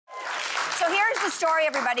So here's the story,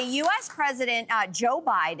 everybody. U.S. President Joe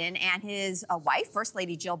Biden and his wife, First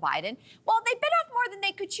Lady Jill Biden, well, they bit off more than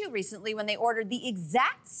they could chew recently when they ordered the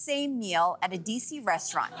exact same meal at a D.C.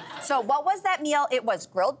 restaurant. So what was that meal? It was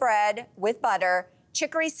grilled bread with butter,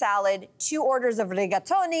 chicory salad, 2 orders of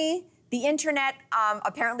rigatoni. The internet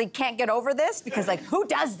apparently can't get over this because, like, who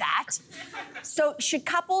does that? So should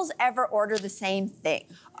couples ever order the same thing?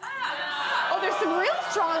 Oh, there's some real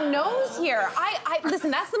strong no's here.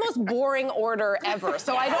 Listen, that's the most boring order ever.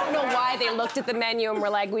 So I don't know why they looked at the menu and were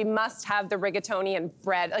like, we must have the rigatoni and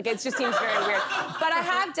bread. Like, it just seems very weird. But I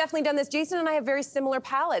have definitely done this. Jason and I have very similar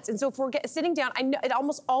palates. And so if we're sitting down, I know it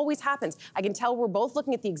almost always happens. I can tell we're both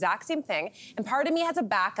looking at the exact same thing. And part of me has a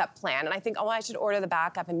backup plan. And I think, oh, I should order the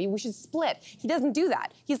backup and maybe we should split. He doesn't do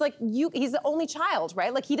that. He's like, he's the only child,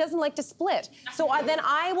 right? Like, he doesn't like to split. So then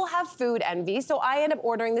I will have food envy. So I end up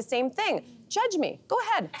ordering the same thing. Judge me. Go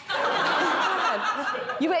ahead. Go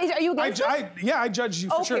ahead. Are you against it? Yeah, I judge you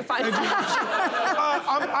for sure. Okay, fine.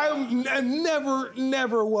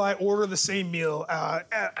 Never will I order the same meal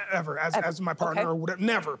ever as my partner or whatever.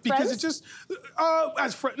 Never. Because Friends? it's just,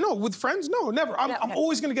 with friends, no, never. I'm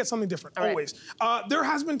always gonna get something different, always. There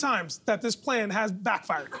has been times that this plan has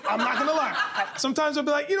backfired. I'm not gonna lie. Sometimes I'll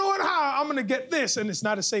be like, you know what, I'm gonna get this, and it's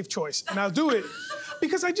not a safe choice, and I'll do it.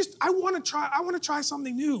 Because I want to try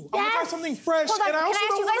something new. I want to try something fresh. Hold on, and I also can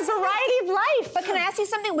I ask you guys variety of life? But can I ask you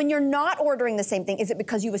something? When you're not ordering the same thing, is it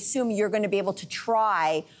because you assume you're going to be able to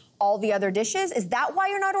try all the other dishes? Is that why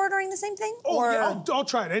you're not ordering the same thing? Oh, yeah, I'll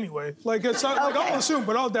try it anyway. Like, it's not, like, I'll assume,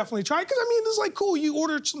 but I'll definitely try it. Because, I mean, it's like, cool, you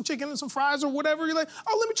order some chicken and some fries or whatever. You're like,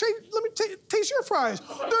 oh, let me taste your fries. They're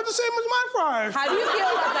the same as my fries. How do you feel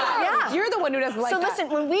about that? Yeah. You're the one who doesn't like that. So listen,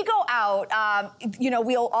 when we go out,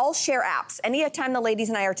 we'll all share apps. Anytime the ladies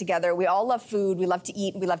and I are together, we all love food, we love to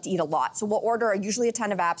eat, and we love to eat a lot. So we'll order usually a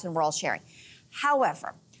ton of apps and we're all sharing.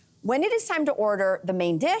 However, when it is time to order the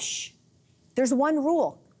main dish, there's one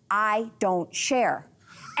rule. I don't share,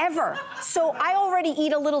 ever. So I already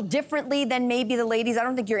eat a little differently than maybe the ladies. I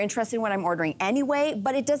don't think you're interested in what I'm ordering anyway,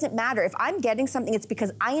 but it doesn't matter. If I'm getting something, it's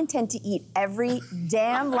because I intend to eat every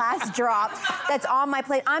damn last drop that's on my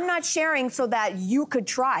plate. I'm not sharing so that you could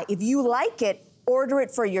try. If you like it, order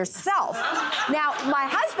it for yourself. Now, my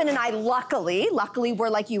husband and I, luckily, we're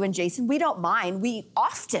like you and Jason, we don't mind. We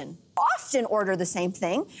often order the same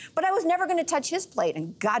thing, but I was never gonna touch his plate,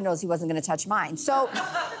 and God knows he wasn't gonna touch mine. So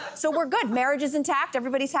we're good. Marriage is intact,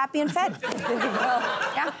 everybody's happy and fed.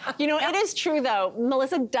 Yeah. You know, it is true though,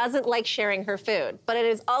 Melissa doesn't like sharing her food, but it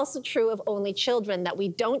is also true of only children that we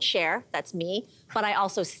don't share, that's me, but I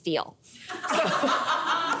also steal.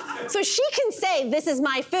 So she can say, this is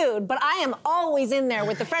my food, but I am always in there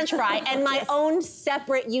with the French fry and my own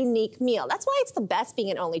separate, unique meal. That's why it's the best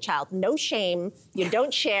being an only child. No shame, you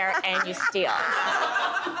don't share, and you steal.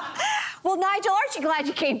 Well, Nigel, aren't you glad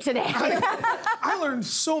you came today? I learned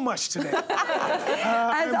so much today.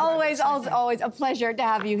 As always, a pleasure to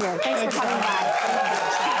have you here. Thanks for coming by.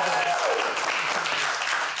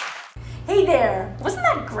 Hey there, wasn't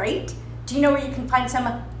that great? Do you know where you can find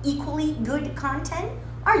some equally good content?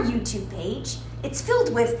 Our YouTube page. It's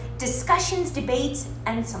filled with discussions, debates,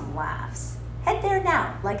 and some laughs. Head there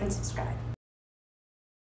now, like and subscribe.